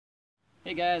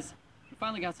Hey guys, we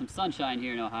finally got some sunshine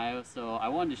here in Ohio, so I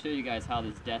wanted to show you guys how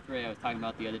this death ray I was talking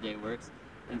about the other day works.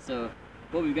 And so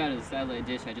what we've got is a satellite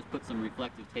dish. I just put some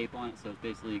reflective tape on it, so it's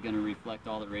basically going to reflect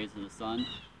all the rays of the sun.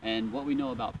 And what we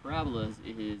know about parabolas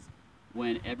is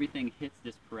when everything hits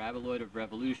this paraboloid of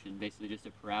revolution, basically just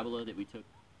a parabola that we took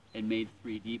and made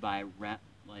 3D by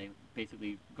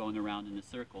basically going around in a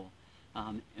circle.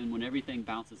 And when everything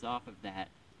bounces off of that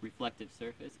reflective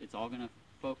surface, it's all going to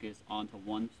focus onto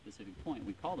one specific point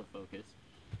we call the focus.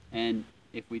 And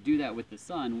if we do that with the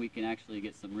sun, we can actually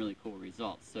get some really cool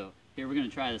results. So here we're going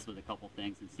to try this with a couple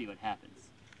things and see what happens.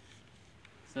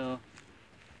 So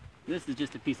this is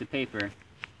just a piece of paper,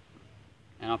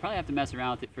 and I'll probably have to mess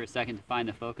around with it for a second to find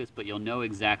the focus, but you'll know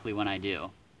exactly when I do.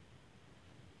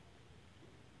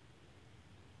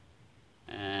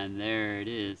 And there it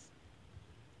is.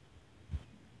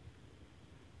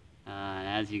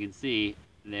 As you can see,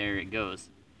 there it goes.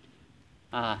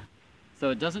 So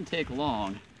it doesn't take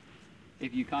long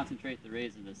if you concentrate the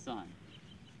rays of the sun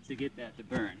to get that to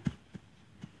burn.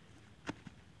 There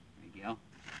you go.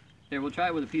 Here, we'll try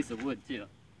it with a piece of wood too.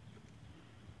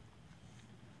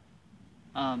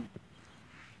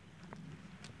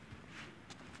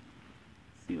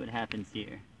 See what happens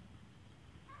here.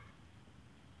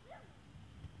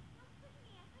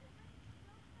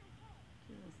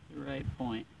 Just the right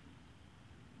point.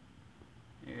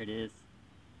 There it is.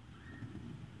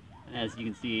 And as you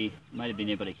can see, you might have been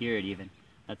able to hear it even.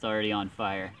 That's already on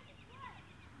fire.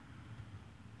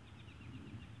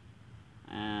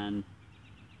 And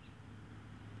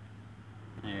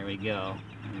there we go.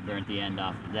 We burnt the end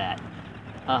off of that.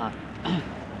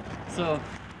 So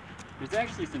there's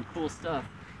actually some cool stuff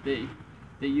that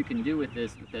you can do with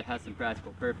this that has some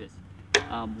practical purpose.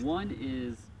 One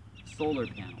is solar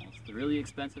panels. The really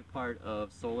expensive part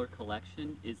of solar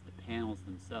collection is the panels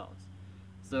themselves.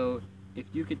 So if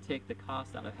you could take the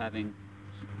cost out of having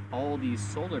all these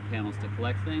solar panels to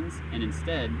collect things and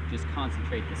instead just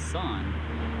concentrate the sun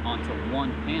onto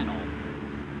one panel,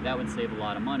 that would save a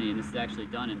lot of money. And this is actually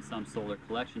done in some solar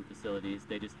collection facilities.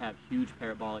 They just have huge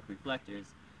parabolic reflectors,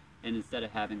 and instead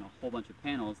of having a whole bunch of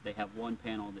panels, they have one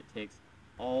panel that takes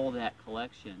all that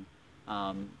collection,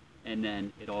 and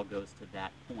then it all goes to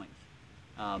that point.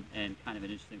 And kind of an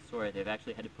interesting story, they've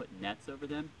actually had to put nets over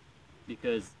them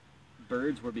because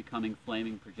birds were becoming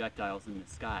flaming projectiles in the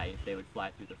sky if they would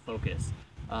fly through the focus.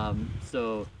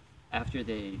 So after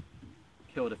they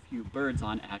killed a few birds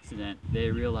on accident,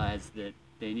 they realized that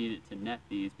they needed to net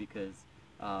these because,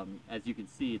 as you can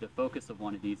see, the focus of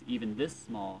one of these, even this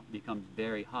small, becomes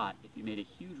very hot. If you made a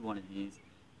huge one of these,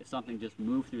 if something just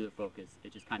moved through the focus,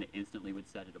 it just kind of instantly would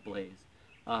set it ablaze.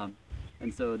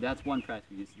 And so that's one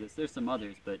practical use of this. There's some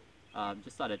others, but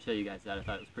just thought I'd show you guys that. I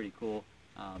thought it was pretty cool.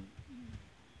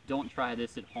 Don't try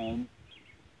this at home,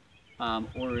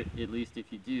 or at least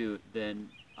if you do, then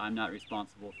I'm not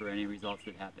responsible for any results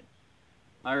that happen.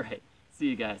 Alright, see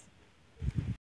you guys.